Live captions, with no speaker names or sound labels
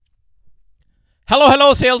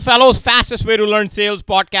Hello, sales fellows. Fastest way to learn sales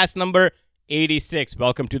podcast number 86.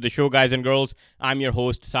 Welcome to the show, guys and girls. I'm your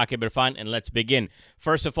host, Saqib Irfan, and let's begin.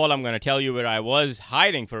 First of all, I'm going to tell you where I was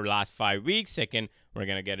hiding for the last 5 weeks. Second, we're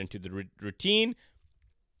going to get into the routine.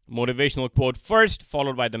 Motivational quote first,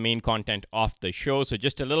 followed by the main content of the show. So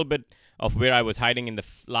just a little bit of where I was hiding in the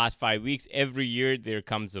last 5 weeks. Every year there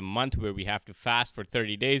comes a month where we have to fast for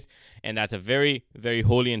 30 days, and that's a very, very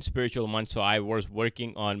holy and spiritual month. So I was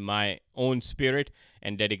working on my own spirit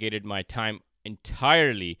and dedicated my time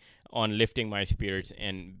entirely on lifting my spirits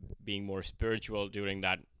and being more spiritual during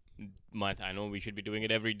that month. I know we should be doing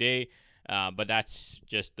it every day, but that's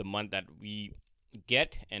just the month that we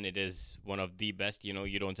get, and it is one of the best.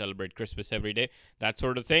 You don't celebrate Christmas every day, that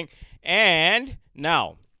sort of thing. And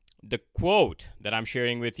now the quote that I'm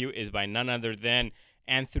sharing with you is by none other than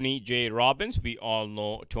Anthony J. Robbins. We all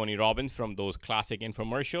know Tony Robbins from those classic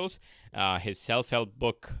infomercials, his self-help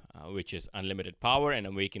book, which is Unlimited Power and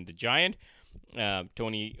Awaken the Giant.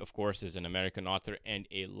 Tony, of course, is an American author and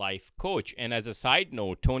a life coach. And as a side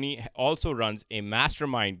note, Tony also runs a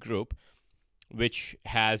mastermind group which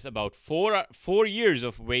has about four years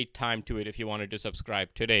of wait time to it if you wanted to subscribe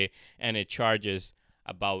today, and it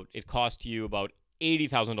costs you about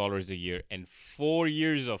 $80,000 a year and 4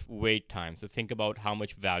 years of wait time. So think about how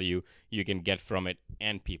much value you can get from it,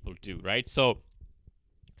 and people do, right? So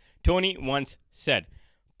Tony once said,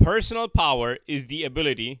 personal power is the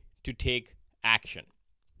ability to take action.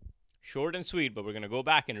 Short and sweet, but we're going to go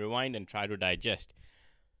back and rewind and try to digest.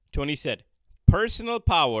 Tony said, personal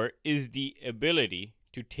power is the ability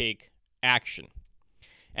to take action.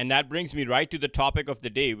 And that brings me right to the topic of the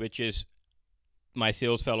day, which is, my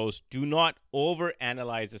sales fellows, do not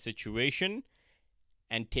overanalyze the situation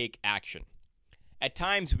and take action. At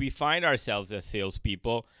times, we find ourselves as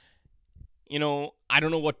salespeople, I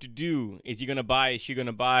don't know what to do. Is he going to buy? Is she going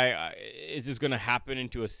to buy? Is this going to happen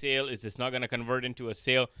into a sale? Is this not going to convert into a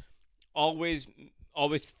sale? Always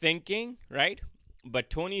thinking, right? But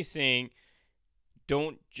Tony's saying,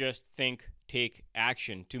 don't just think, take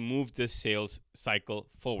action to move this sales cycle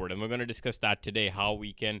forward. And we're going to discuss that today, how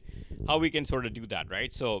we can sort of do that,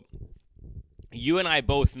 right? So you and I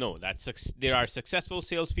both know that there are successful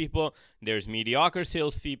salespeople, there's mediocre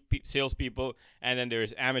salespeople, and then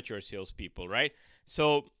there's amateur salespeople, right?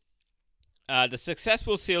 So the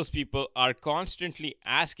successful salespeople are constantly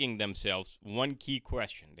asking themselves one key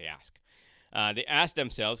question. They ask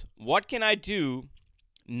themselves, what can I do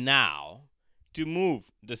now to move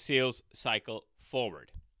the sales cycle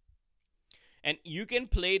forward? And you can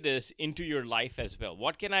play this into your life as well.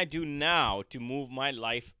 What can I do now to move my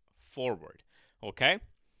life forward? Okay?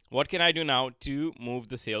 What can I do now to move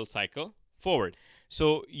the sales cycle forward?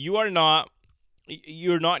 So you're not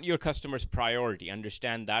your customer's priority.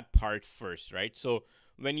 Understand that part first, right? So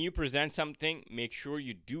when you present something, make sure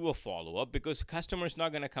you do a follow-up, because the customer's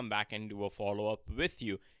not going to come back and do a follow-up with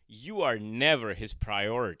you. You are never his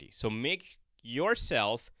priority. So make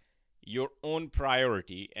yourself your own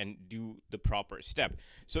priority and do the proper step.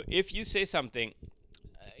 So if you say something,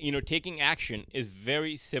 taking action is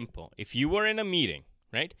very simple. If you were in a meeting,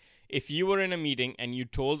 right? If you were in a meeting and you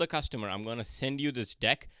told the customer, I'm going to send you this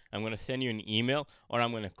deck, I'm going to send you an email, or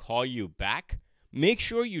I'm going to call you back, make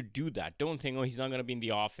sure you do that. Don't think, he's not going to be in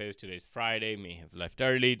the office. Today's Friday, may have left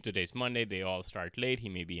early. Today's Monday, they all start late. He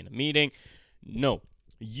may be in a meeting. No,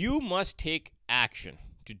 you must take action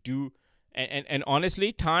to do. And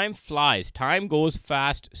honestly, time flies. Time goes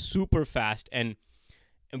fast, super fast, and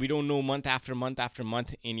we don't know, month after month after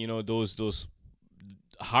month, and those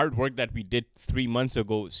hard work that we did 3 months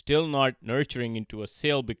ago still not nurturing into a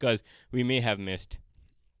sale because we may have missed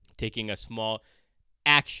taking a small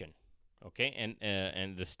action, okay,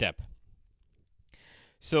 and the step.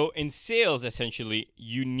 So in sales, essentially,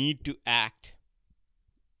 you need to act.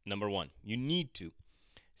 Number one, you need to.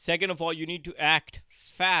 Second of all, you need to act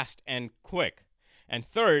fast and quick. And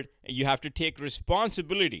third, you have to take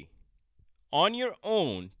responsibility on your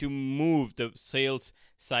own to move the sales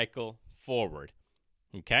cycle forward.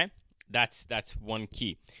 Okay? That's one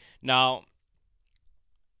key. Now,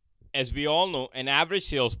 as we all know, an average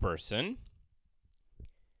salesperson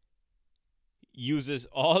uses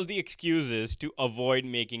all the excuses to avoid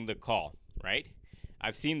making the call, right?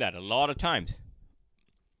 I've seen that a lot of times.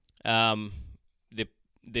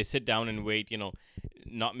 They sit down and wait,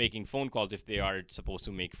 not making phone calls if they are supposed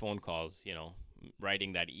to make phone calls,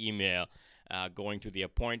 writing that email, going to the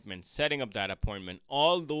appointment, setting up that appointment,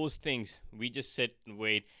 all those things. We just sit and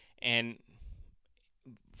wait and,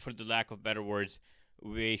 for the lack of better words,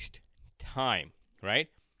 waste time, right?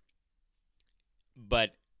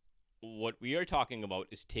 But what we are talking about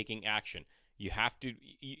is taking action. You have to,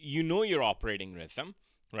 you know your operating rhythm,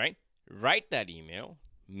 right? Write that email,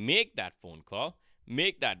 make that phone call,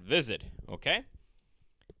 make that visit, okay?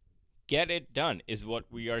 Get it done is what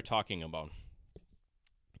we are talking about.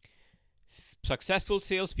 Successful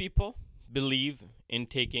salespeople believe in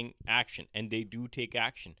taking action, and they do take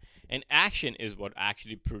action. And action is what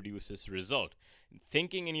actually produces result.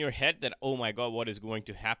 Thinking in your head that, oh my God, what is going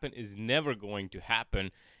to happen is never going to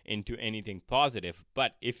happen into anything positive.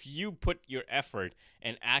 But if you put your effort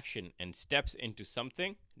and action and steps into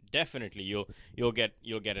something, definitely you'll get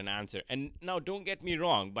an answer. And now don't get me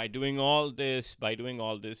wrong, by doing all this,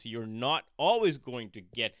 you're not always going to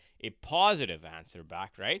get a positive answer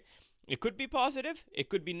back, right? It could be positive, it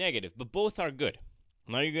could be negative, but both are good.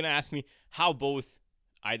 Now you're going to ask me how both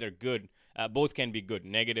both can be good,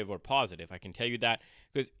 negative or positive. I can tell you that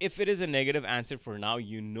because if it is a negative answer for now,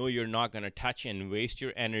 you know you're not going to touch and waste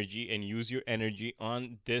your energy and use your energy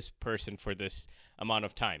on this person for this amount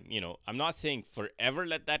of time. I'm not saying forever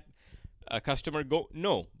let that customer go.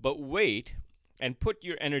 No, but wait and put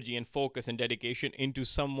your energy and focus and dedication into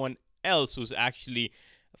someone else who's actually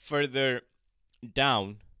further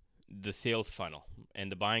down the sales funnel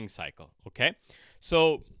and the buying cycle. Okay,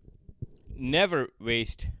 so never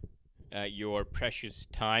waste your precious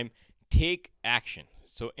time. Take action.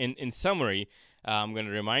 So in summary, I'm going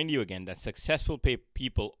to remind you again that successful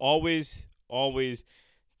people always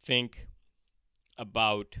think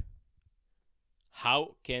about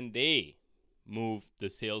how can they move the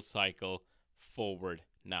sales cycle forward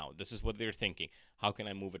now. This is what they're thinking. How can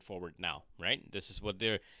I move it forward now, right? This is what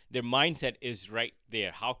their mindset is right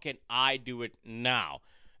there. How can I do it now?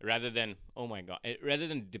 Rather than, oh my God, rather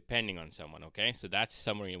than depending on someone, okay? So that's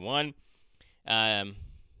summary one.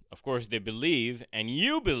 Of course, they believe, and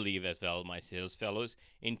you believe as well, my sales fellows,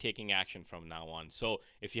 in taking action from now on. So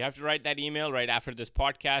if you have to write that email right after this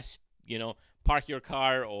podcast, park your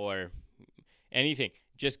car or anything,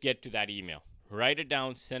 just get to that email. Write it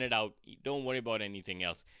down, send it out. Don't worry about anything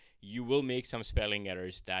else. You will make some spelling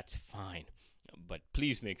errors. That's fine. But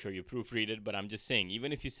please make sure you proofread it. But I'm just saying,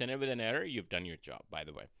 even if you send it with an error, you've done your job, by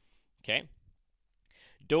the way. Okay?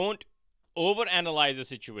 Don't overanalyze the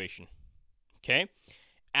situation. Okay?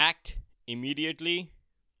 Act immediately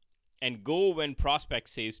and go when prospect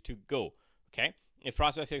says to go. Okay? If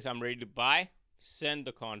prospect says, I'm ready to buy, send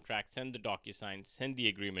the contract, send the DocuSign, send the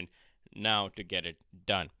agreement now to get it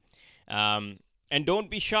done. And don't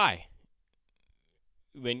be shy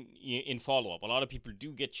in follow-up. A lot of people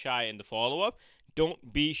do get shy in the follow-up.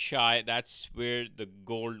 Don't be shy. That's where the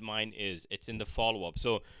gold mine is. It's in the follow-up.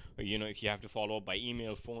 So, if you have to follow up by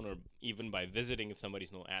email, phone, or even by visiting, if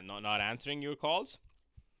somebody's not answering your calls,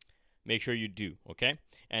 make sure you do, okay?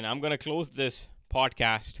 And I'm going to close this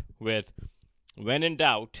podcast with, when in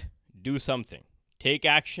doubt, do something. Take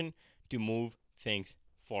action to move things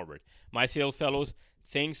forward. My sales fellows,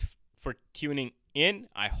 thanks for tuning in.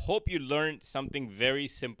 I hope you learned something very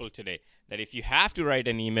simple today, that if you have to write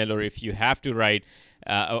an email, or if you have to write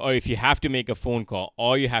or if you have to make a phone call,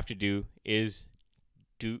 all you have to do is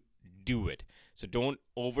do it. So don't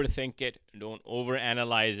overthink it, don't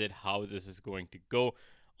overanalyze it, how this is going to go.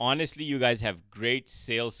 Honestly, you guys have great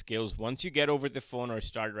sales skills. Once you get over the phone or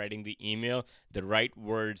start writing the email, the right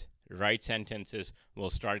words, right sentences will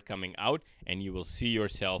start coming out, and you will see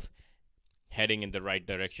yourself heading in the right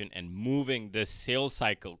direction and moving this sales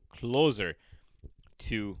cycle closer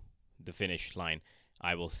to the finish line.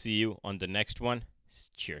 I will see you on the next one.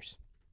 Cheers.